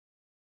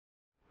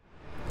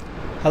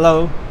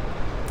Hello,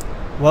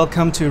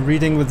 welcome to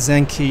Reading with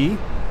Zenn Kyi.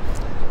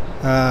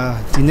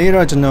 Di nay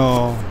တော့ကျွန်တော်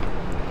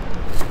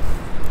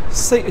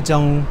စိတ်အကြော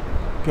င်း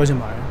ပြောချင်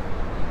ပါတယ်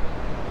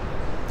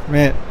။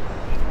မဲ့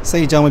စိ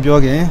တ်အကြောင်းမပြော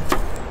ခင်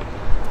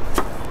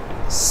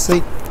စိ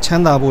တ်ချ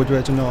မ်းသာဖို့အတွ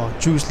က်ကျွန်တော်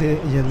juice လေး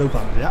အရင်လုပ်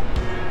ပါမယ်ဗျာ။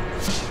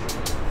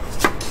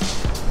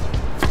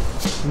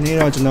ဒီနေ့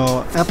တော့ကျွန်တော်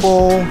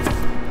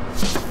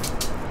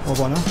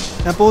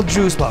apple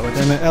juice ပါပဲ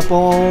ဒါပေမဲ့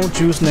apple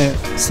juice နဲ့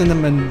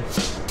cinnamon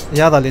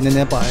ရတာလေးနည်းန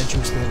ည်းပါတယ်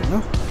juice လေးပေါ့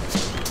နော်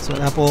so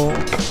apple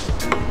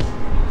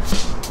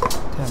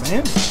ထည့်မ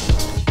ယ်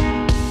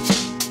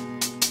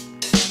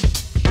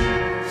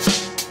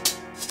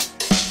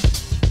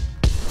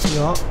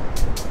ရော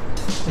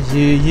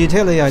ရေထ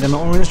ည့်လိုက်ရတယ်ဒါ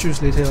ပေမဲ့ orange juice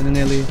လေးထည့်တော့နည်းန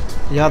ည်းလေး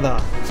ရတာ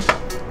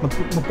မ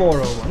ပေါ်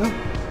တော့ဘူးပေါ့နော်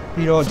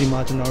ပြီးတော့ဒီမှာ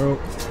ကျွန်တော်တို့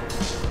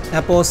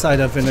apple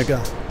cider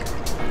vinegar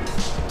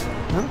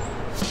နော်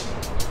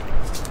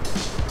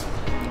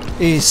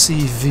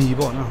ACV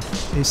ပေါ့နော်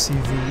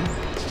ACV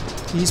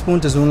teaspoon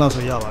တစ်စုံလောက်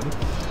ဆိုရပါပြီ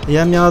အရ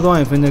င်များသွား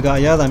ရင် vinegar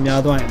အရသာ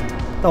များသွားရင်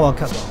တော့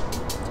ခတ်သွား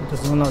တစ်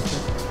စုံလောက်ဖြ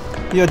စ်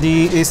ပြီးတော့ဒီ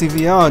ACV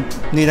က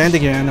နေတိုင်းတ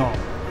ကယ်တော့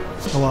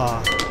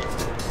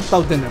တော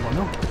က်တင်တယ်ပေါ့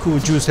နော်အခု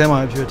juice ထဲမှာ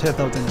ဖြစ်ထည့်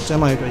တောက်တင်တယ်ကျ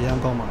န်းမာရေးအတွက်ရ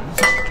မ်းကောင်းပါတ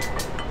ယ်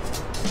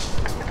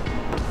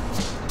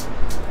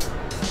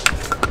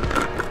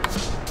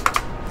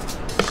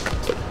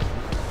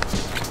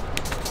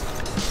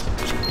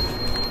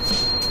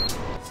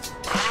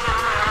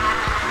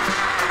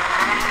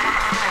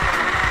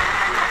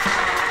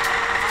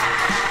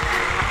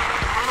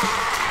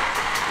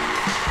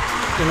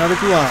ကျွန်တော်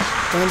တို့က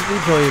ပန်း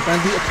သီးခေါ်ရင်ပ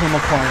န်းသီးအခွန်မ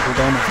ခွန်ကို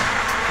တောင်းပါတယ်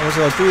အဲ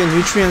ဆိုတော့သူ့ရဲ့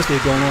nutrients တွေ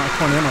အကုန်လုံးအ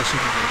ခွန်ထဲမှာရှိ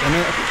တယ်ဒါပေ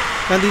မဲ့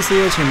ပန်းသီးဆေး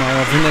ရဲ့အချိန်မှာ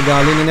တော့ vinegar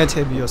လေးနည်းနည်းထ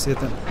ည့်ပြီးတော့ဆေး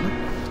တယ်နော်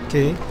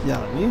okay ရ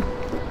ပြီ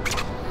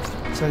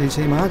ဆိုဒီအ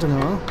ချိန်မှာကျွန်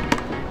တော်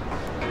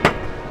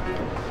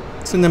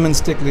cinnamon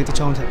stick လေးတစ်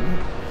ချောင်းထည့်မယ်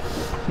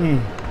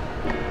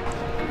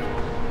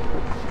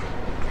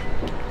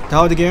ဒါ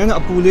တကယ်တော့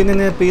အပူလေးနည်း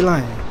နည်းပေးလို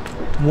က်ရင်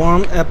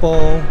warm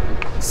apple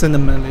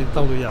cinnamon လေး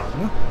တောက်လို့ရတယ်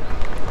နော်ဒါ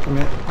ပေ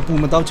မဲ့အပူ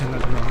မတောက်ချင်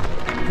တော့ကျွန်တော်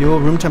Your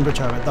room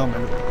temperature ပဲတောက်မ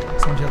ယ်လို့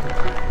ဆုံးဖြတ်တယ်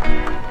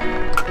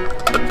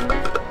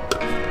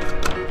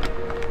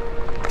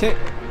Okay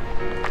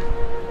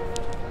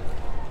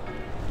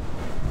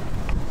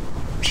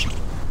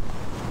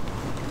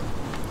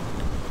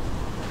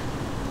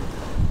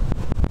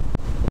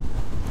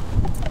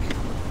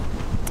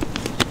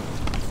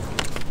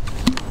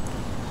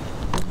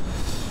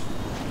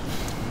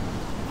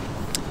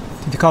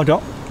ဒီတစ်ခါ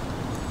တော့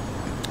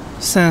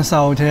ဆန်စာ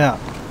အုပ်ထဲက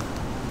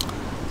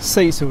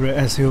စိတ်ဆိုတဲ့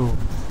essay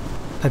ကို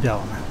ဖတ်ပြ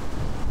ပါမယ်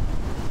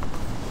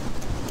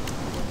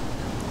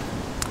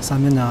စာ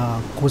မျက်နှာ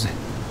90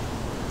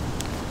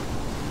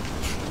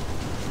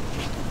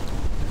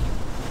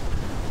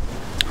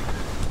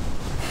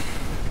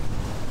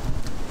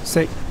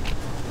စိတ်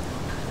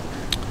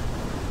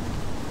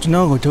ကျွန်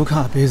တော်ကိုဒုက္ခ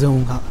ပေး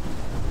ဆုံးက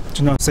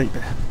ကျွန်တော်စိတ်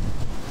ပဲ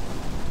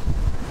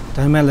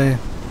ဒါပေမဲ့လည်း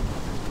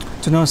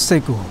ကျွန်တော်စိ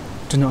တ်ကို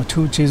ကျွန်တော်အ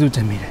ထူးကျေးဇူးတ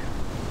င်မိတယ်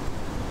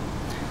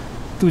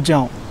သူ့ကြော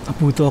င့်အ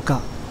ပူတော့က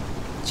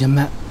ယမ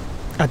တ်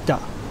အတ္တ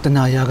တ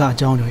ဏှာရာဂအ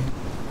ကြောင်းတွေ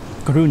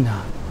ကရုဏာ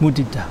မု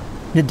ဒိတာ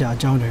မေတ္တာအ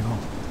ကြောင်းတွေကို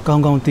ကော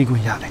င်းကောင်းသိခွ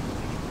င့်ရတယ်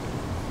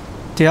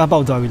တရားပေါ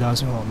က်သွားပြီလား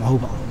ဆိုတော့မဟု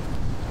တ်ပါဘူး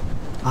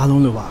အား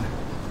လုံးလိုပါပဲ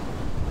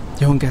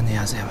ရုန်းကန်နေ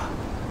ရစေပါ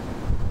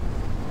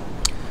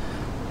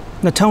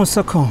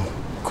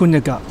2019ခုနှ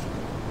စ်က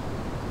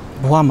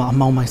ဘဝမှာအ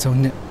မောင်မိုက်ဆုံး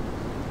နှစ်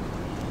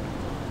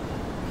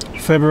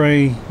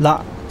February လ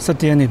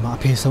17ရက်နေ့မှာအ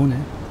ဖေဆုံးတ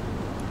ယ်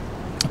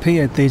အဖေ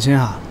ရဲ့သေခြင်း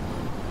ဟာ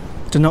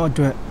ကျွန်တော်အ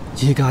တွက်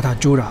ရေကားတာ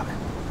ကြိုးတာ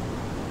ပဲ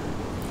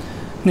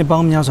နှစ်ပေါ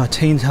င်းများစွာ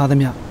ချိန်ထားသ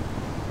မျှ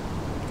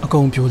အကု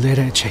န်ပြိုလဲ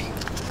တဲ့အချိန်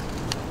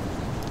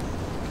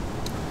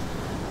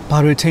ဘာ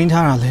တွေချိန်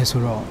ထားတာလဲ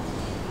ဆိုတော့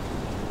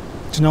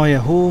ကျွန်တော်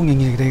ရဲ့ဟိုးငယ်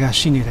ငယ်ကတည်းက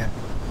ရှိနေတဲ့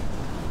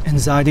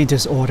anxiety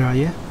disorder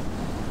ရဲ့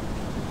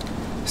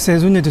ဆယ်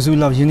စုနှစ်တစု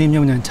လောက်ရင်းနှီး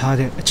မြှုပ်နှံထား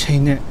တဲ့အချိ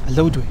န်နဲ့အ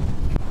လုပ်တွေ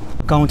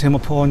အကောင့်ထဲမ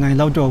ဖော်နိုင်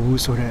တော့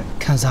ဘူးဆိုတဲ့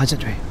ခံစားချ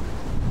က်တွေ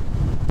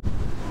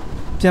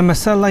ပြန်မ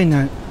ဆက်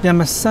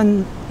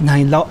နို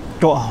င်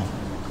တော့အောင်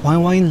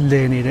ဝိုင်း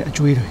လဲနေတဲ့အ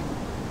ကျွေးတွေ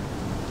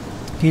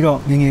ပြီးတော့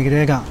ငငယ်က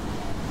လေးက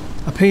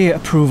အဖေရဲ့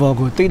approval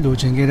ကိုတိတ်လို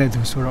ချင်ခဲ့တဲ့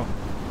သူဆိုတော့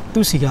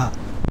သူ့စီက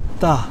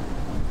တာ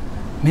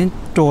မင်း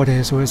တော်တ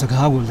ယ်ဆိုတဲ့စ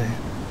ကားကိုလည်း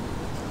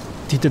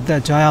ဒီတသ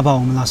က်ကြားရပါ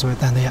အောင်မလားဆိုတဲ့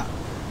တန်တရား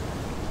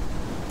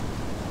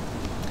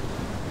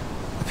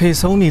အဖေ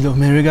ဆုံးပြီလို့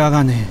America က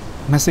နေ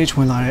message ဝ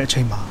င်လာတဲ့အ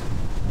ချိန်မှာ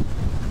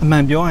အမှ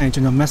န်ပြောရင်ကျွ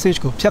န်တော် message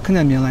ကိုဖြတ်ခ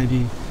နဲ့မြင်လိုက်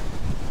ပြီး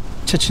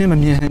ချက်ချင်းမ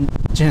မြင်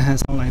ခြင်းဟန်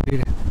ဆောင်လိုက်သေး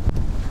တယ်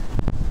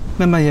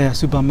မမရဲ့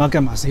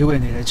supermarket မှာဈေးဝ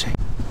ယ်နေတဲ့အချိန်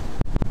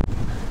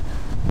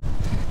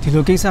ဒီ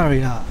လိုကိစ္စတွေ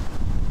က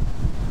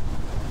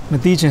မ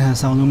သိချင်ဟန်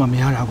ဆောင်လို့မှမ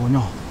ရတာကို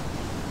နော်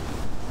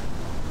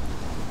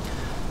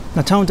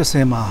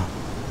2010မှာ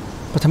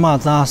ပထမ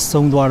သား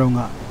ဆုံးသွားတော့က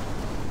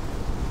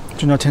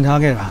ကျွန်တော်ထင်ထား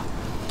ခဲ့တာ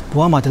ဘ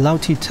ဝမှာဒီလောက်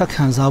ထိထက်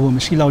ခံစားဖို့မ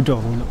ရှိတော့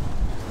ဘူးလို့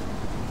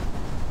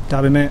ဒါ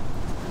ပေမဲ့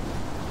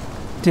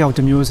တယောက်တ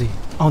စ်မျိုးစီ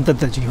အောင်တ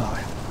က်ကြီးပါ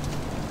ပဲ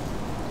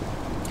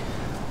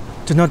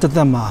ကျွန်တော်တ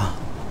က်မှာ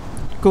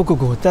ကို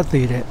တက်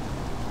သေးတဲ့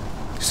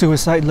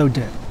suicide လုပ်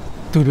တဲ့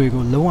သူတွေ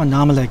ကိုလုံးဝ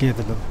နားမလည်ခဲ့တ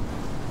ယ်လို့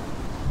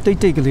တိ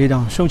တ်ကလေးတော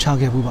င်ရှုံချ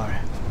ခဲ့မှုပါတ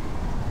ယ်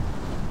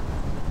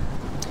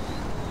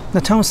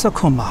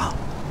2019မှာ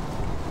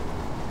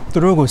သူ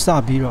တို့ကိုစ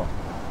ပြီးတော့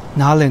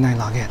နားလည်နိုင်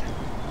လာခဲ့တယ်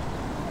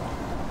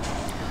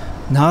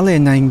နားလ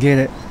ည်နို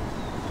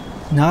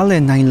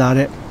င်လာ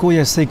တဲ့ကိုယ့်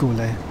ရဲ့စိတ်ကို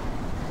လည်း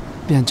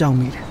ပြန်ကြောက်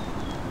မိတယ်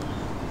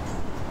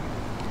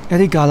အဲ့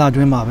ဒီကာလအ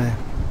တွင်းမှာပဲ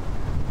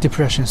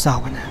depression စ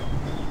ဝင်တယ်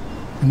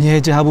အမြဲ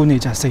ကြားဖို့နေ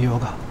ကြစိတ်ယော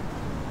ဂ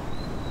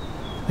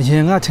အရ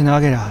င်ကထင်ထား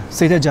ခဲ့တာ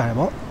စိတ်သက်ကြတယ်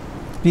ပေါ့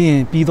ပြီးရ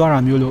င်ပြီးသွားတာ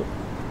မျိုးလို့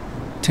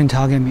ထင်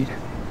ထားခဲ့မိတယ်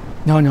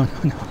no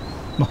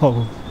မဟုတ်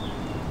ဘူး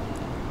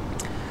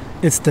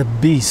it's the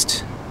beast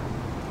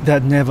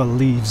that never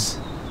leaves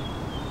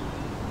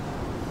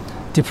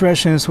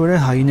depression ဆိုတဲ့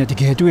ဟာကြီးနဲ့တ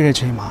ကယ်တွေ့တဲ့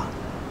ချိန်မှာ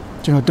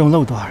ကျွန်တော်တုန်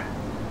လှုပ်သွားတယ်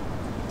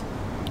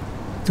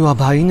သူက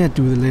ဘာကြီးနဲ့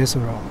တူတယ်လဲ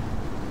ဆိုတော့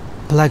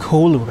black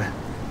hole လို့ပဲ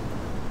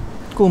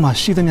ကိုယ်မှာ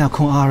ရှိသမျှ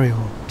ခွန်အားတွေ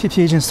ကိုဖြည်းဖြ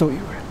ည်းချင်းစုပ်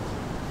ယူတယ်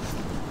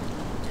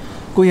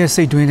ကိုယ့်ရဲ့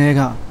စိတ်တွင်းထဲ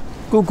က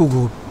ကို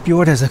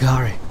ပြောတဲ့စ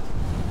ကားတွေ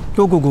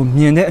ကို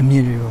မြင်တဲ့အမြ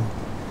င်တွေကို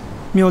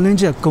မျောလင်း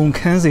ချက်ကုန်ခ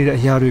န်းစေတဲ့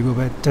အရာတွေကို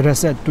ပဲတရက်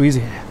ဆက်တွေး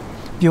စေတယ်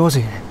ပြော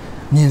စေတယ်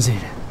မြင်စေ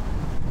တယ်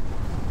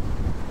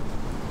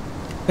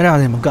အဲ့ဒါ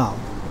လည်းမကောက်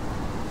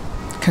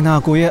ခန္ဓာ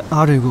ကိုယ်ရဲ့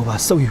အားတွေကိုပါ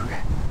စုပ်ယူတ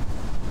ယ်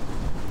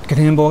က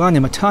ရင်ပေါ်ကနေ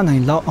မထနို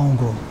င်လောက်အောင်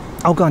ကို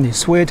အောက်ကနေ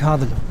ဆွဲထား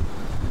တယ်လို့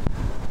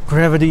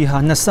gravity ဟာ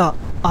နှစ်ဆ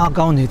အား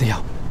ကောင်းနေတယ်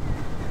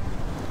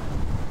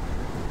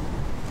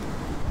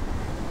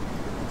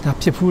ဒါ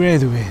ဖြစ်ဖူးတဲ့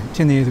သူတွေဖြ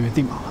စ်နေတဲ့သူတွေ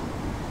သိမှာပါ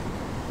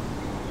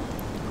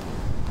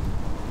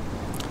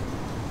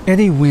အဲ့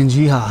ဒီဝင်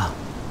ကြီးဟာ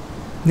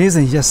နေ့စ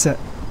ဉ်ရက်ဆက်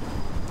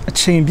အ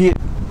ချိန်ပြည့်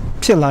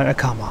ဖြစ်လာတဲ့အ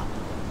ခါမှာ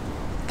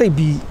တိတ်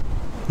ပြီး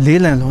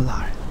လေးလံလွန်လာ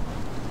တယ်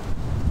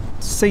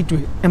စိတ်တွေ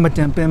အမတ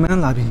န်ပင်ပ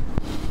န်းလာပြီး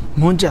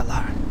မွန်းကြက်လာ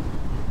တယ်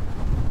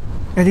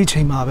အဲ့ဒီချိ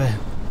န်မှာပဲ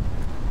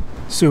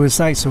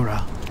suicide ဆိုတာ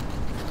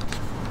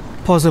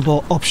possible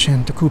option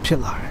တစ်ခုဖြစ်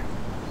လာတယ်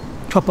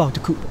ထွက်ပေါက်တ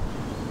စ်ခု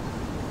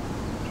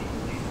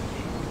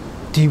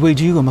ဒီဝေ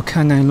ကြီးကိုမခံ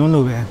နိုင်လွန်း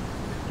လို့ပဲ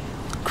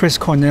Chris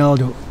Cornell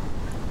တို့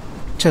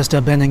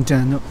Chester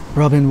Bennington တို့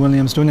Robin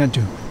Williams တို့နဲ့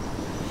တူ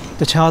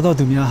တခြားသော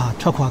သူများဟာ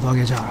ထွက်ခွာသွား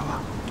ခဲ့ကြတာပါ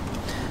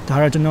ဒါ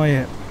တော့ကျွန်တော်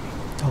ရဲ့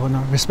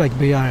respect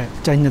ပေးရတဲ့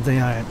ကြိုက်နှစ်သိ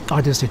ရတဲ့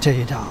artist တွေထည့်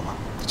ရတာပါတ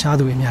ခြား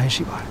သူတွေအများကြီး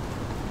ရှိပါတယ်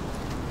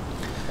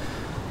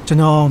ကျွန်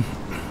တော်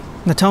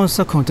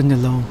2019တနှ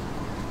စ်လုံး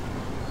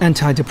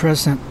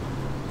antidepressant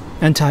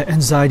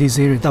anti-anxiety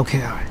ဆေးတွေတောက်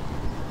ခဲ့ရတယ်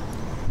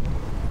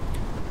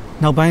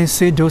နောက်ပိုင်း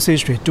ဆေး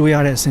dosage တွေတိုးရ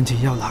တဲ့အဆင့်ထိ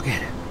ရောက်လာခဲ့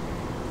တယ်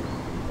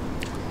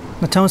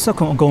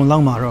2019အကုန်လော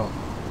က်မှာတော့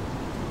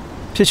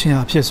ဖြစ်ချင်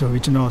တာဖြစ်ဆို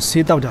ပြီးကျွန်တော်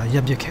ဆေးတောက်တာရ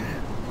ပ်ပစ်ခဲ့တယ်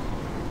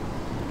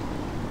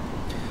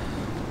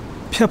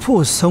ဖြတ်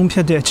ဖို့ဆုံးဖြ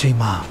တ်တဲ့အချိန်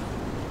မှာ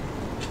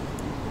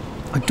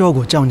အတော့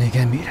ကိုကြောက်နေ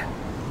ခဲ့မိတယ်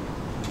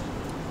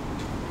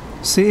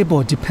ဆေး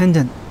ပေါ်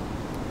dependent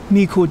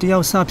မိခိုတယော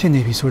က်စဖြစ်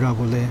နေပြီဆိုတာ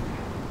ကိုလည်း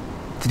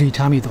သတိ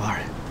ထားမိသွားတ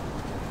ယ်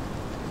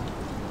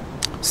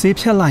ဆေး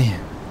ဖြတ်လိုက်ရ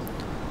င်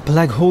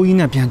black hole ကြီး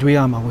နဲ့ပြန်တွေ့ရ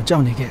မှာကိုကြော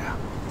က်နေခဲ့တာ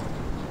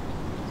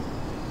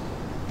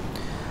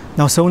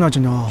နောက်ဆုံးတော့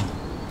ကျွန်တော်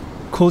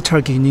cold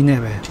turkey နည်းနဲ့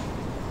ပဲ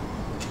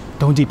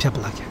ဒုံးကြည့်ဖြတ်ပ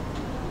လိုက်တယ်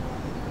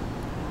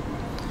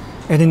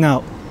အဲ့ဒီနော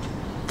က်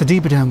တတိ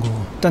ပဒံကို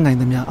တတ်နိုင်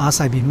သမျှအား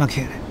စိုက်ပြီးမှတ်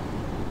ခဲ့တယ်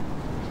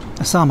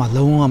အစမှ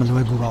လုံးဝမလွ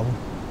ယ်ဘူးပါဘူး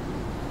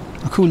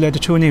အခုလည်းတ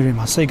ချို့နေ့တွေ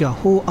မှာစိတ်က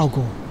ဟိုးအောက်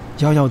ကို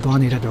ရောက်သွား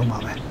နေတဲ့တုန်းပါ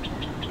ပဲ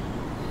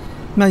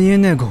မှတ်ရ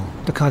င်းနဲ့ကို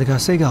တခါ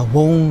စိတ်က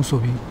ဝုန်းဆို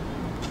ပြီး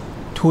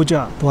ထိုးကျ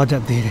သွားတ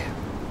တ်သေးတယ်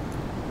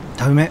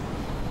ဒါပေမဲ့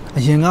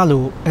အရင်က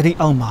လိုအဲ့ဒီ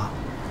အောက်မှာ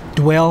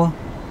dwell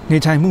နေ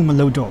ထိုင်မှုမ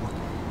လုပ်တော့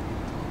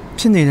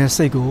ဖြစ်နေတဲ့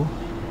စိတ်ကို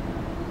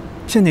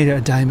ဖြစ်နေတဲ့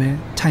အတိုင်းပဲ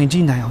ထိုင်ကြ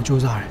ည့်နိုင်အောင်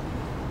ကြိုးစားတယ်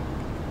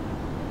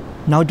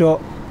နောက်တော့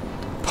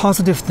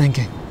positive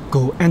thinking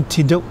ကို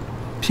antidote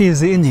ဖြည့်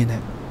ဆည်းအနေ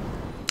နဲ့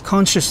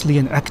consciously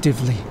and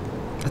actively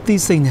အသိ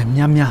စိတ်နဲ့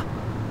များ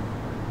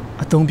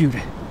အသုံးပြုတ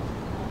ယ်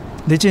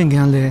လေ့ကျင့်ခ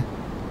န်းလည်း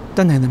တ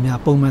တ်နိုင်သမျှ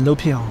ပုံမှန်လုပ်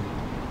ဖြစ်အောင်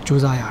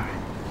ကြိုးစားရတယ်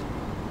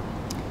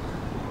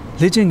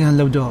လေ့ကျင့်ခန်း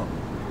လုပ်တော့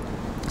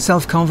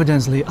self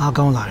confidence လေးအား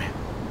ကောင်းလာတယ်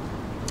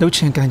လှုပ်ချ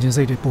င်ကန်ချင်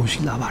စိတ်တွေပိုရှိ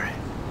လာပါတယ်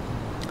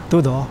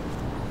သို့တော့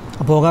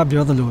အပေါ်က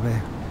ပြောသလိုပဲ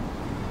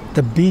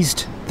the beast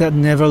that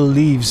never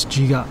leaves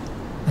ကြီးက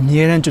အ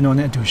မြဲတမ်းကျွန်တော်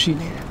နဲ့အတူရှိ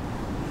နေတယ်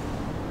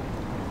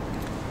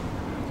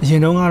အရ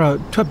င်တုန်းကတော့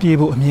ထွက်ပြေး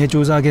ဖို့အမြဲ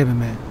စူးစမ်းခဲ့ပေ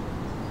မဲ့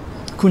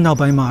ခုနောက်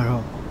ပိုင်းမှာ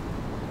တော့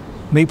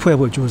မိတ်ဖွဲ့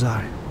ဖို့စူးစ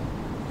မ်းတယ်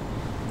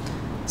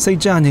စိတ်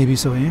ကြနေပြီ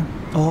ဆိုရင်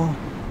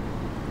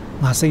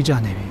ငါစိတ်ကြ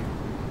နေပြီ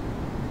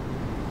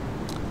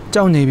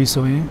ကြောက်နေပြီ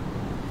ဆိုရင်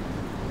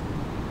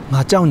ငါ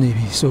ကြောက်နေ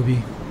ပြီဆို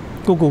ပြီး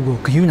ကို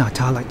ဂယုဏ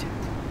ထားလိုက်တယ်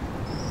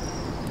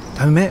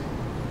ဒါပေမဲ့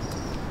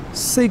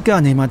စိတ်က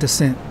နေမှတဆ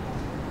င့်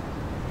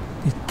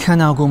ဒီခန္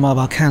ဓာကိုယ်မှာ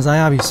ပါခံစား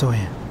ရပြီဆိုရ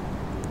င်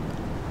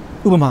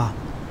ဥပမာ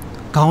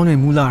ခေါင်းတွေ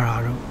မူးလာတာ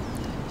တော့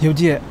ရုပ်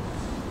ကြည့်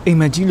အိမ်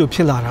မက်ကြီးလိုဖြ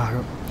စ်လာတာ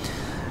တော့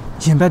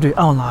ရင်ဘတ်တွေ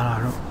အောင့်လာတာ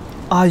တော့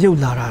အာရုပ်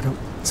လာတာတော့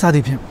စသ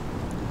ည်ဖြင့်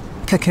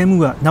ခက်ခဲမှု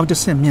ကနောက်တစ်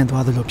ဆင့်မြင့်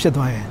သွားသလိုဖြစ်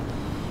သွားရင်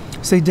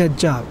စိတ်သက်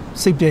ကြ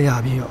စိတ်ပြည့်ရ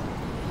ပြီးတော့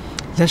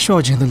လက်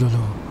လျှော့ခြင်းသလို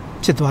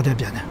ဖြစ်သွားတတ်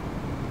ပြန်တယ်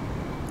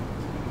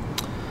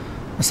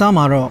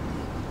Samaro,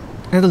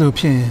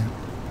 Edelupian,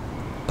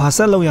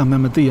 Pasaloya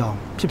Mamatio,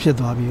 Pipia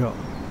Dabio,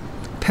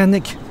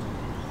 Panic,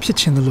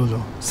 Pitch in the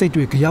Lulu, say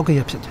to a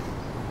Gayaka Pit.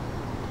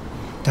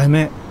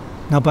 Dime,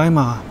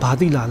 Nabaima,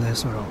 Padilla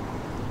Lesoro.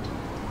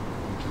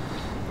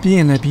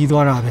 Being a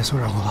Bidora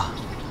Besorova.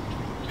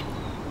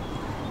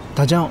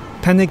 Dajan,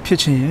 panic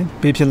pitching,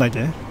 baby like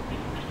that.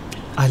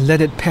 I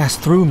let it pass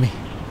through me.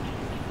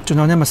 Do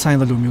not never sign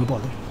the Lumu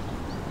body.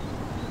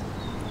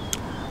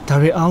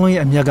 Dari only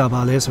a Miaga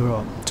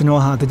Balesoro, to know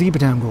how the deep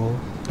tango,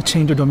 a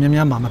chain to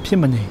Domia Mama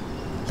Pimani,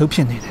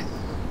 Lupianide.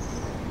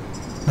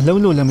 A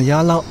Lulu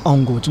Lamayala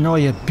Ongo, to know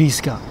a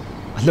Bisca,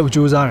 a low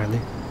Josarely,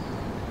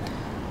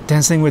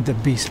 dancing with the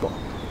beast ball.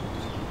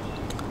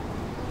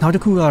 Now the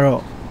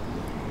Kugaro,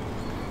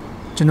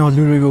 to know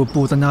Lurigo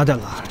both another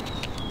lar.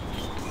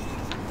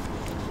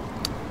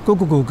 Go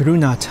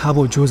Gruna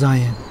Tabo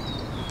Josayan,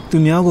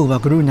 Dumiago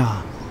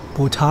Vagruna,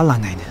 Potala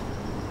Nine.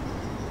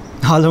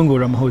 How long go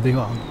Ram holding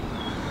on?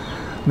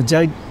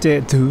 Majai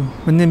dead too,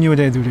 when the new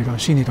day do it or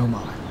she need on.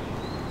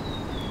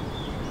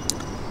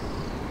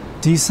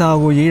 These are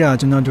go yera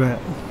to not do it.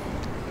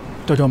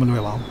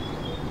 Totomaluel.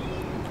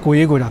 Go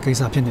yego da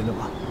case up in the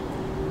lower.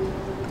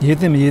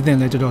 Yet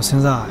let it all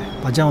since I,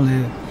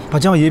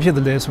 Pajan Yip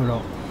the less or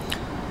all.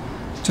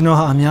 To know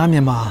how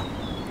Amiama,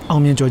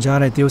 Omi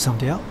Jojara deal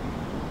something out.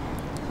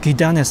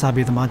 Gidana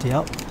Sabi the Mati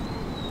out.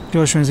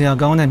 Your shins are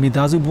gone and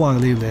Midazu Boag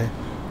live there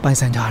by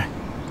Santar.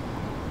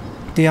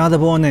 The other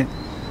bonnet.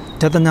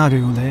 Tatanari,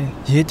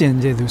 yet in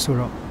the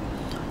Suro.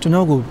 To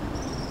no good.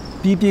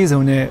 BP's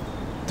on it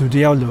to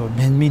Diablo,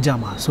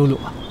 Mijama, solo.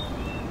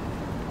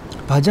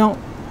 Pajan,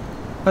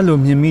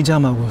 alum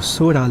Mijama was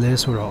soda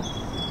less or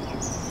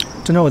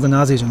to know the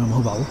Nazis on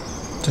mobile,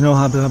 to know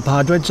how the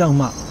Padre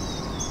Jama,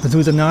 but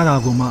do the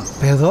Nara Goma,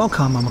 Pedo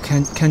Kama,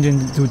 Kanjan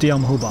do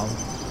Diam Hobal.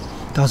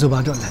 That's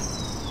about it.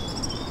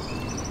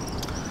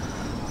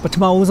 But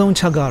my own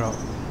Chagaro,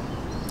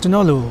 to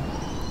know,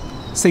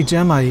 say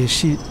Jama is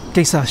she.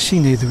 Kesa she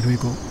need to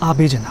go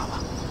Abijanawa.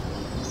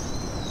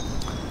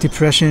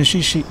 Depression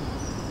she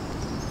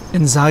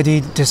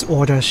anxiety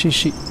disorder she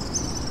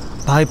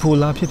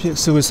bipolar pipi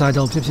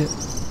suicidal pipi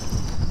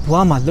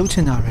Wama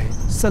luchinare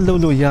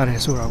Salulu Yare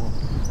Surago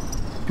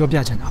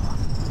Yobiajanawa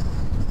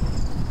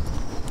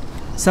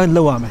Sad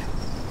Loame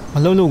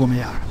Malolo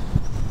Gumayar.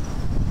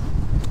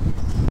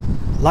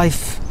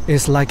 Life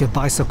is like a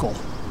bicycle.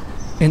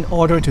 In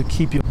order to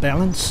keep your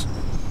balance,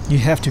 you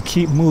have to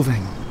keep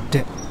moving.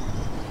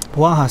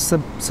 Waha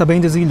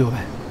Sabine Zilo,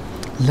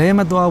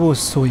 Lema Dwabo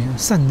Soyan,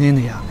 San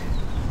Ninia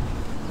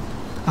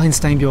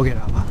Einstein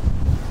Biogeraba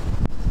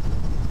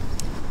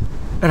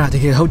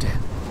Eradicate Hote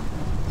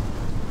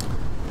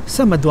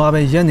Sama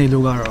Dwabe Yenny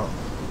Lugaro,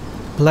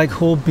 Black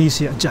Hole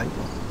BC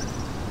Jaibo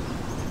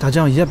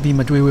Tajan Yabi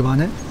Madri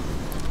Wibane,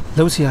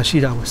 Losia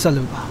Shida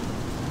Saluba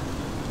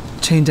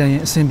Chain Day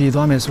Simbi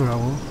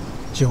Dwamesuro,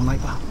 John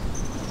Laiba.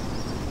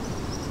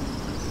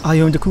 I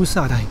own the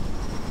Kusadai,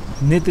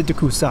 knitted the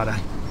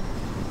Kusadai.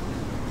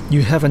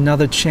 You have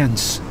another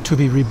chance to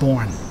be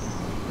reborn,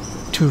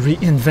 to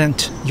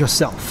reinvent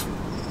yourself.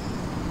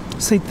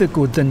 Say the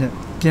good than it,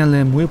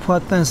 Pianlem Wipa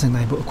dancing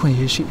like Queen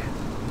Yishi.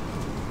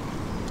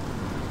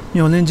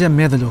 Yolinja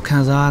Medalo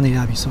Kanzani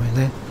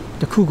Abisoile,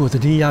 the Kugo the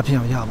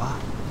Diapian Yaba.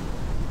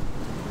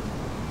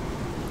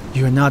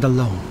 You are not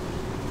alone.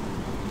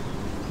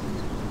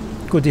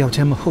 Good deal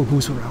Tema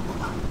Hobusura.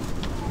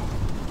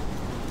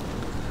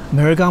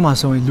 Merigama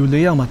so in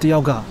Lulea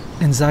Matioga,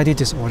 anxiety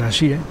disorder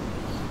she.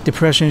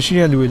 Depression she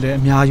Lule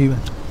Miayu.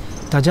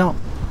 Tajan,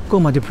 go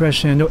my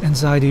depression, no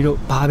anxiety, no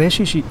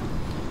Babeshi.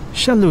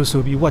 Shallow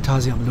so be what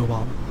has him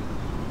low.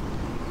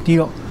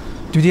 Dio,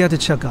 do the other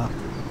check out.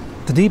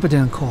 The deeper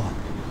than call.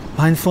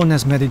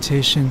 Mindfulness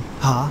meditation,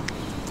 ha.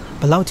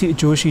 Balauti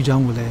Joshi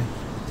Jangule.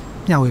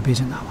 Now we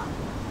pigeon now.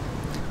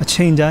 A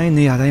chain die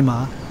near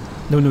Rema,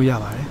 Lulu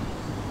Yavare.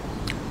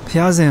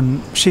 Piazem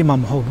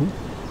Shimam Hobu.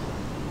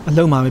 A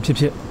low mammy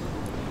pipit.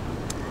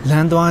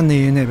 Landwan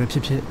never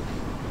pipit.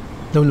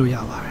 Lulu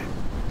Yavare.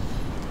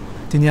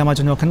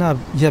 Tinyamajano Kana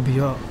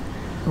Yabio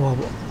or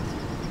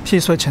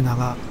Peace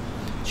Chanaga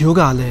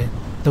Yoga le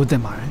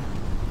Dodemare.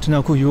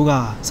 Tunaku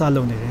Yoga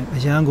Salone, a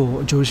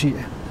Yango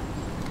Joshi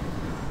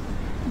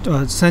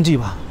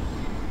Sanjiva.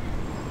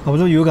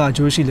 Although yoga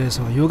Joshi les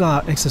or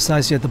yoga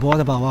exercise at the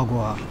border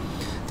Bawagua,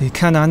 the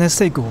Kanane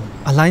Sego,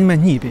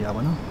 alignment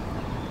Nibiavano.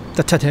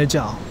 The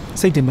Tateja,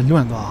 say the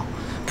Maluanga,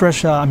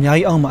 pressure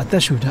Amyai Alma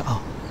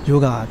Dashuda,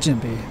 yoga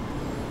Jimbe.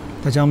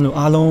 The Jamlu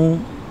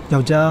Alon,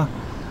 Yauja,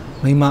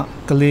 Mima,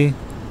 Kale,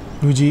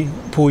 Luji,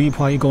 Poi,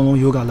 Pai Gono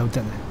Yoga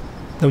Loten,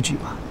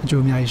 Lojiba,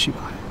 Jumia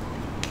Shiba.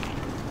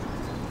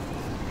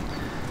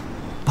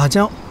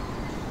 Pajao,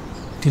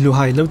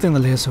 Tiluhai Loten the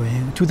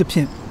Lesoin, to the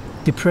pin,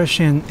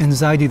 depression,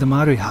 anxiety, the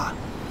Mariha.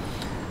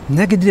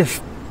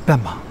 Negative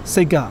Bama,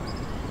 Sega,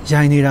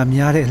 Jainira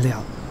Miare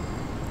Leo.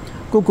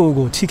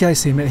 Go, Tika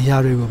Sim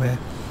Yarugobe,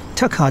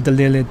 Taka the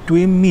Lele,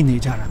 Dwim Mini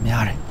Jara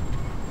Miare.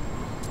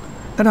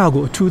 And I'll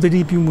go to the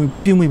deep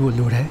Bumi would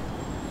lure.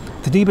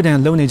 The deeper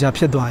than lonely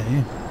Japia,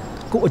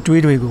 go a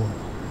dreidwego.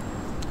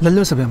 The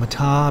Lusabema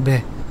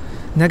Tabe,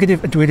 negative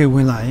အတွေးတွေဝ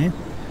င်လာရင်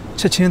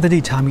ချက်ချင်းသတိ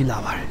ထားမိလာ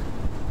ပါတယ်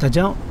ဒါ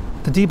ကြောင့်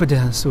တတိပဋ္ဌာ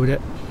န်ဆိုတဲ့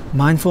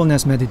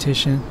mindfulness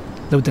meditation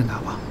လုပ်တင်တာ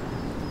ပါ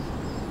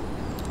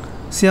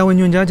ဆရာဝန်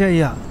ညွှန်ကြားချက်အ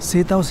ရ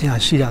ဆေးတောက်ဆရာ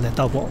ရှိတာလည်း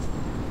တောက်ပေါ့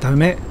ဒါပေ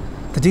မဲ့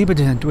တတိပဋ္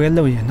ဌာန်တွဲ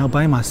လို့ရင်နောက်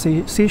ပိုင်းမှာဆေး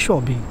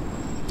လျှော့ပြီး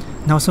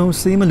နောက်ဆုံး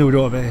ဆေးမလို့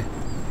တော့တဲ့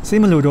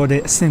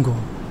အဆင့်ကို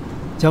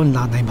ရောက်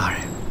လာနိုင်ပါတ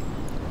ယ်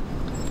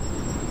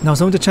နောက်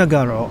ဆုံးတစ်ချက်က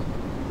တော့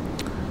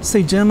စိ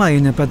တ်ကျန်းမာ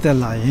ရေးနဲ့ပတ်သက်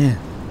လာရင်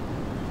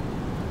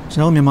ကျွ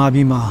န်တော်မြန်မာပြ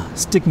ည်မှာ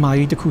stigma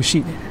ကြီးတစ်ခုရှိ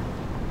နေတယ်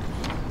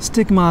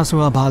stigma ဆို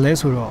တာဘာလဲ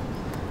ဆိုတော့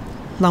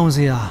လောင်စ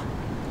ရာ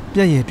ပြ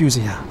ည့်ရည်ပြုစ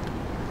ရာ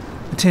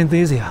အထင်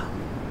သေးစရာ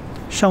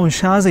ရှောင်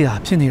ရှားစရာ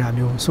ဖြစ်နေတာ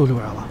မျိုးဆိုလို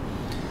တာပါ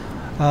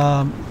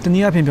တန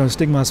ည်းအားဖြင့်ပြော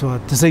stigma ဆိုတာ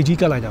ဒစိတ်ကြီး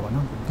ကတ်လိုက်တာပါ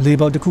နော်လေ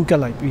ပေါက်တစ်ခုက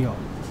တ်လိုက်ပြီးတော့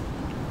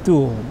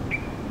သူ့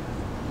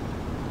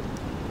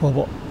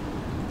ကို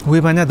ဝေ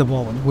ဖန်တဲ့သ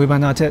ဘောပေါ့နော်ဝေဖ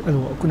န်တာချက်အဲ့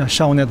လိုခုန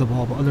ရှောင်းတဲ့သ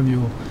ဘောပေါ့အဲ့လို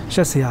မျိုးရှ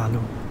က်စရာ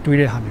လို့တွေး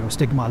တဲ့ဟာမျိုး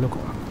stigma လို့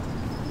ခေါ်တာ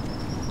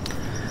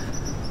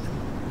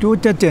တိုး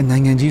တက်တဲ့နို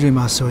င်ငံကြီးတွေ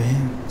မှာဆိုရ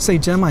င်စိ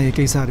တ်ကျန်းမာရေး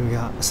ကိစ္စတွေက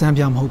အစမ်း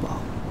ပြမဟုတ်ပါ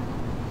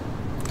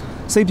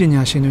ဘူးစိတ်ပ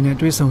ညာရှင်တွေနဲ့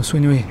တွဲဆုံ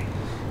ဆွေးနွေး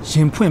ရ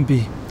င်ဖွင့်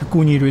ပြီးအကူ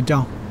အညီတွေတော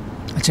င်း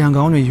အကြံ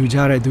ကောင်းတွေယူကြ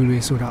တဲ့သူတွေ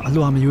ဆိုတာအ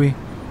လွှာမရွေး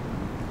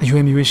အရွ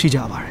ယ်မရွေးရှိကြ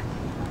ပါတယ်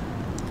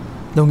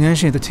လုပ်ငန်း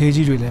ရှင်တစ်သေး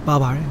ကြီးတွေလည်းပါ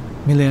ပါတယ်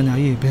မီလီယံနာ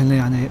ကြီးဘီလီ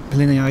ယံနာ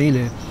ကြီးလ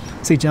ည်း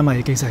စိတ်ကျန်းမာ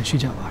ရေးကိစ္စရှိ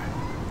ကြပါတယ်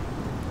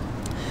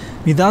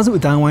မိသားစု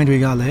အတိုင်းဝိုင်းတွေ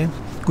ကလည်း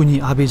ကူညီ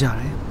အားပေးကြ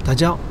တယ်ဒါ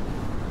ကြောင့်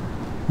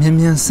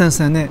မြန်ဆ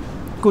န်နဲ့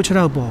ကိုချ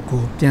ရောက်ပေါ်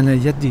ကိုပြန်လဲ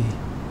ရက်တည်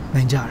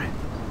နိုင်ကြတယ်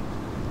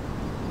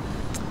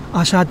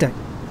အာရှတိုက်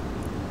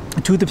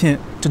အထူးသဖြင့်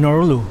ကျွန်တော်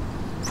တို့လို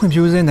ဖွံ့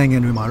ဖြိုးဆဲနိုင်ငံ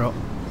တွေမှာတော့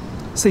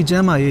စိတ်ကျ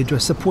န်းမာရေးအတွ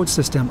က် support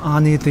system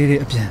အားနည်းသေးတဲ့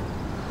အပြင်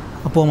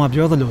အပေါ်မှာ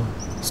ပြောသလို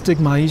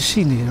stigma ကြီး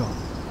ရှိနေတော့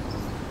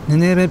န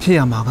ည်းနည်းပဲဖြစ်ရ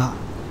မှာက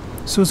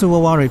ဆူ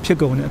ဝါးတွေဖြစ်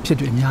ကုန်တဲ့အဖြစ်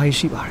တွေအများကြီး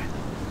ရှိပါတယ်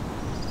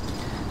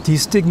ဒီ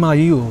stigma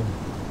ကြီးကို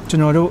ကျွ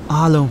န်တော်တို့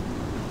အားလုံး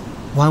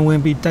ဝိုင်းဝ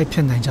န်းပြီးတိုက်ဖြ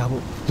တ်နိုင်ကြ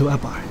ဖို့လိုအ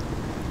ပ်ပါတယ်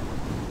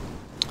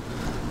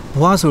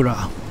ဘဝဆိုတာ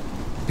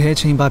ဘယ်အ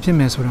ချိန်ပါဖြစ်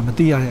မယ်ဆိုတာမ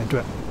သိရတဲ့အတွ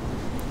က်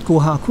ကို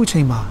ဟာအခုချိ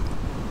န်မှာ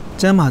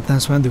ကျမ်းမာတ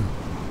န်ဆွမ်းသူ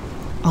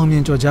အောင်မြ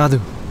င်ကြော်ကြားသူ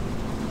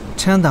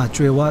ချမ်းသာ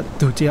ကြွယ်ဝ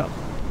သူတယောက်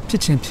ဖြ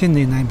စ်ချင်းဖြစ်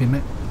နေနိုင်ပေ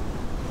မဲ့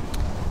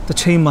တစ်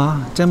ချိန်မှာ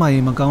ကျမ်းမာ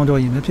ရေးမကောင်းတော့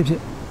ရင်ပဲဖြစ်ဖြ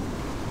စ်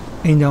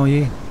အိမ်ကြောင်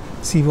ရေး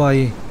စီးပွား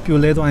ရေးပြို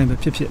လဲသွားရင်ပဲ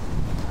ဖြစ်ဖြစ်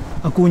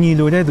အကူအညီ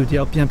လိုတဲ့သူတ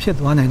ယောက်ပြန်ဖြစ်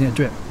သွားနိုင်တဲ့အ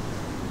တွက်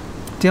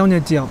တယောက်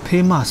နဲ့တယောက်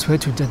ဖေးမဆွဲ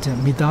ထူတတ်တဲ့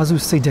မိသားစု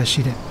စိတ်ဓာတ်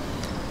ရှိတဲ့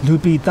လူ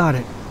ပီတာ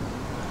တဲ့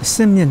အစ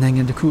စ်မြစ်နိုင်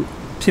ငံတစ်ခု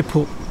ဖြစ်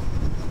ဖို့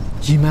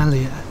ရည်မှန်း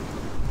လေ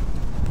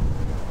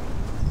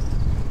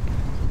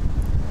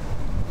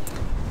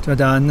ကျွန်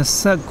တော်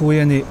29ရ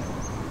က်နေ့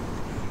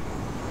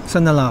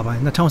12လပို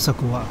င်း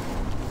2019က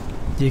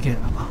ရေးခဲ့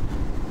တာပါ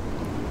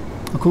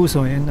အခု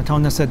ဆိုရင်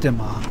2021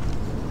မှာ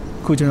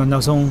အခုကျွန်တော်နော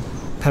က်ဆုံး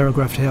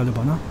paragraph ထဲရောက်လို့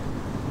ပေါ့နော်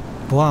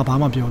ဘဝကဘာ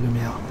မှပြောလို့မ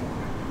ရအ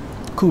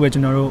ခုပဲကျွ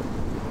န်တော်တို့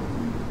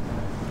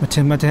မထ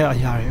င်မှတ်တဲ့အ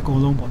ရာတွေအကုန်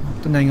လုံးပေါ့နော်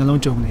တနိုင်ငံ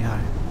လုံးကြုံနေရ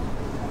တယ်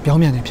ပြော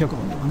င်းပြန်နေဖြစ်ကု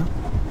န်တယ်ပေါ့နော်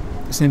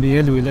အစင်ပြေ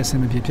ရဲ့လူတွေလည်းအစင်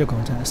မပြေဖြစ်ကု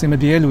န်ကြတယ်အစင်မ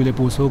ပြေရဲ့လူတွေလည်း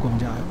ပိုဆိုးကုန်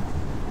ကြတယ်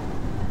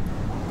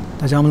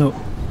ဒါကြောင့်မလို့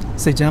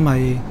စိတ်ကျန်းမာ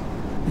ရေး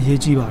အရေး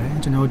ကြီးပါတယ်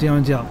ကျွန်တော်တို့တရားဝ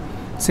င်ကြောက်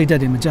စိတ်ဓာ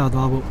တ်တွေမကျ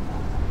သွားဖို့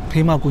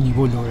ဖေးမကူညီ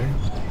ဖို့လိုတယ်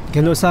တက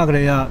ယ်လို့အစကတ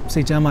ည်းကစိ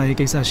တ်ကျန်းမာရေး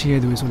ကိစ္စရှိရ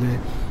တဲ့သူတွေဆိုလည်း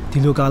ဒီ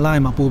လိုကာလတွေ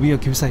မှာပို့ပြီး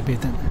တော့ queue site ပေး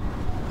တယ်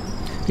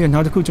ပြီးတော့နော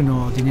က်တစ်ခုကျွန်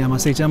တော်ဒီနေရာမှာ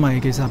စိတ်ကျန်းမာ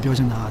ရေးကိစ္စပြော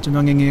ချင်တာကျွန်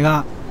တော်ငယ်ငယ်က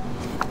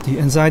ဒီ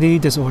anxiety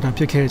disorder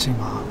ဖြစ်ခဲ့တဲ့အချိန်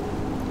မှာ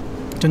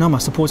ကျွန်တော်မှာ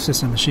support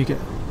system မရှိခဲ့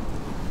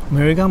အမေ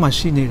ရိကမှာ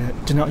ရှိနေတဲ့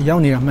ကျွန်တော်ရော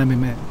က်နေတာမှန်ပေ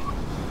မဲ့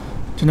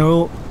ကျွန်တော်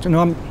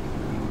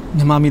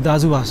မြန်မာမိသား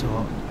စုပါဆို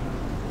တော့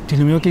ဒီ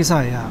လိုမျိုးကိစ္စ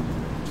တွေက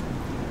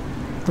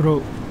သူတို့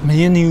မ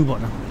ရင်းနှီးဘူးပေါ့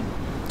နော်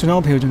ကျွန်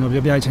တော်ဖေကိုကျွန်တော်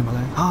ပြောပြတဲ့အချိန်မှာ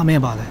လဲဟာမ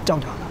င်းပါလဲကြော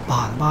က်တာ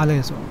ပါလဲ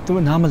ဆိုတော့သူ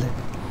တို့နားမလဲ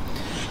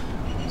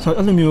ဆို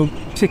တော့အဲ့လိုမျိုး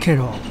ဖြစ်ခဲ့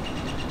တော့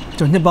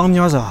ကျွန်တော်နှစ်ပေါင်း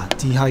များစွာ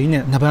ဒီဟာကြီး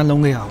နဲ့နှစ်ပန်း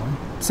လုံးခဲ့ရပါ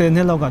10နှ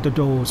စ်လောက်ကတော်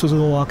တော်ဆိုး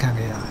ဆိုးဝါးခံ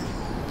ခဲ့ရတယ်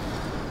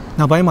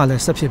နောက်ပိုင်းမှာလ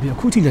ည်းဆက်ဖြစ်ပြီးအ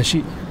ခုထိလည်းရှိ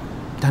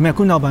ဒါပေမဲ့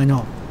ခုနောက်ပိုင်း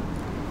တော့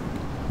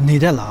နေ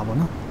တတ်လာပါ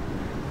တော့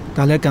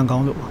ဒါလည်းကံကော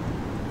င်းလို့ပါ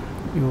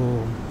ဟို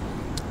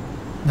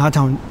နား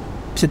ထောင်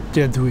ဖြစ်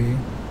တဲ့သူတွေ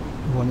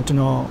ဟိုကျွန်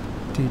တော်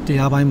ဒီတ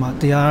ရားပိုင်းမှာ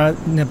တရား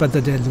နဲ့ပတ်သ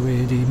က်တဲ့လူတွေ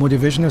ဒီ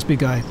motivational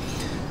speaker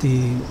ဒီ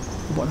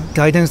ပေါ့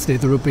guidance တွေ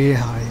သူတို့ပေးရ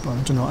ဟာတွေပေါ့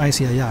ကျွန်တော် IC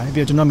ရရတယ်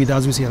ပြီးတော့ကျွန်တော်မိ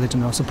သားစုစီကလည်းကျွ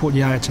န်တော် support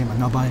ရတဲ့အချိန်မှာ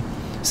နောက်ပိုင်း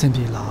အဆင်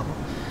ပြေလာပေါ့ဒါ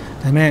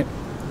ပေမဲ့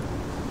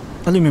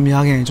အဲ့လိုမျိုး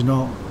များခဲ့ရင်ကျွန်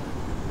တော်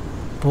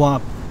ဘဝ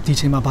ဒီ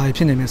ချိန်မှာဘာဖြ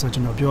စ်နေလဲဆိုတော့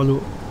ကျွန်တော်ပြော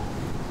လို့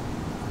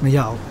မရ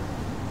ဘူး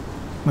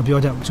မပြော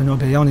တတ်ဘူးကျွန်တော်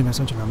ဘယ်ရောက်နေမှ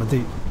ဆိုကျွန်တော်မသိ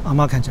အာ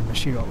မခံချက်မ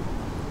ရှိတော့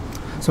ဘူး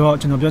ဆိုတော့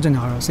ကျွန်တော်ပြောချင်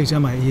တာကတော့စိတ်ချ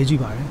မ်းသာရေးအရေးကြီး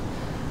ပါတယ်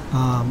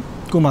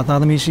ကို့မှာသား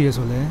သမီးရှိရ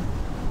ဆိုလဲ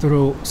သူ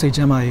တို့စိတ်ချ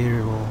မ်းသာရေး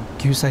တွေကို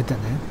queue site တ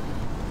က်တယ်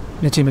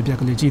မျက်ခြေမပြတ်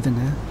ကလေးကြည့်တယ်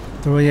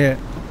သူတို့ရဲ့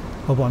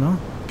ဟောပေါ့နော်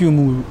ပြု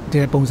မှု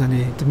တဲ့ပုံစံ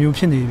တွေတစ်မျိုး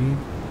ဖြစ်နေပြီ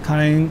ခို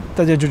င်းတ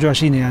က်ကြွကြွ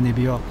ရှိနေရနေ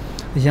ပြီးတော့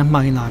ရမ်း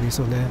မှိုင်းလာပြီ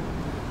ဆိုလဲ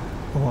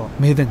ဟော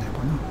မေးတဲ့တယ်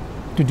ပေါ့နော်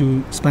တူ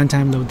spend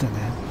time လုပ်တယ်တ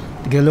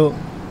ကယ်လို့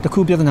တခု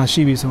ပြဿနာ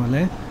ရှိပြီဆိုရင်လ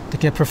ည်းတ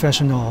ကယ်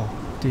professional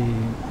ဒီ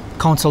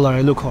counselor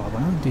လို့ခေါ်ပါ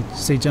နော်ဒီ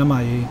စိတ်ကျန်းမာ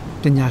ရေး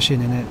ပညာရှင်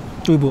တွေနဲ့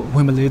တွေ့ဖို့ဝ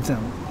င်မလေးတဲ့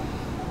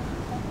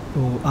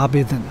ဟိုအား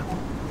ပေးတဲ့ပေါ့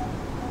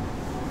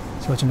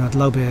ဆိုတော့ကျွန်တော်ဒီ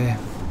လောက်ပဲ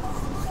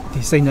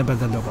ဒီစိတ်နဲ့ပတ်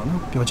သက်လို့ပေါ့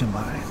နော်ပြောချင်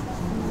ပါတယ်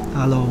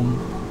အားလုံး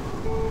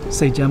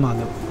စိတ်ချမ်းသာ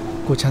လို့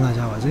ကိုယ်ချမ်းသာ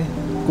ကြပါစေ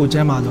ကိုယ်ချ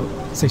မ်းသာလို့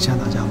စိတ်ချမ်း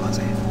သာကြပါ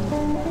စေ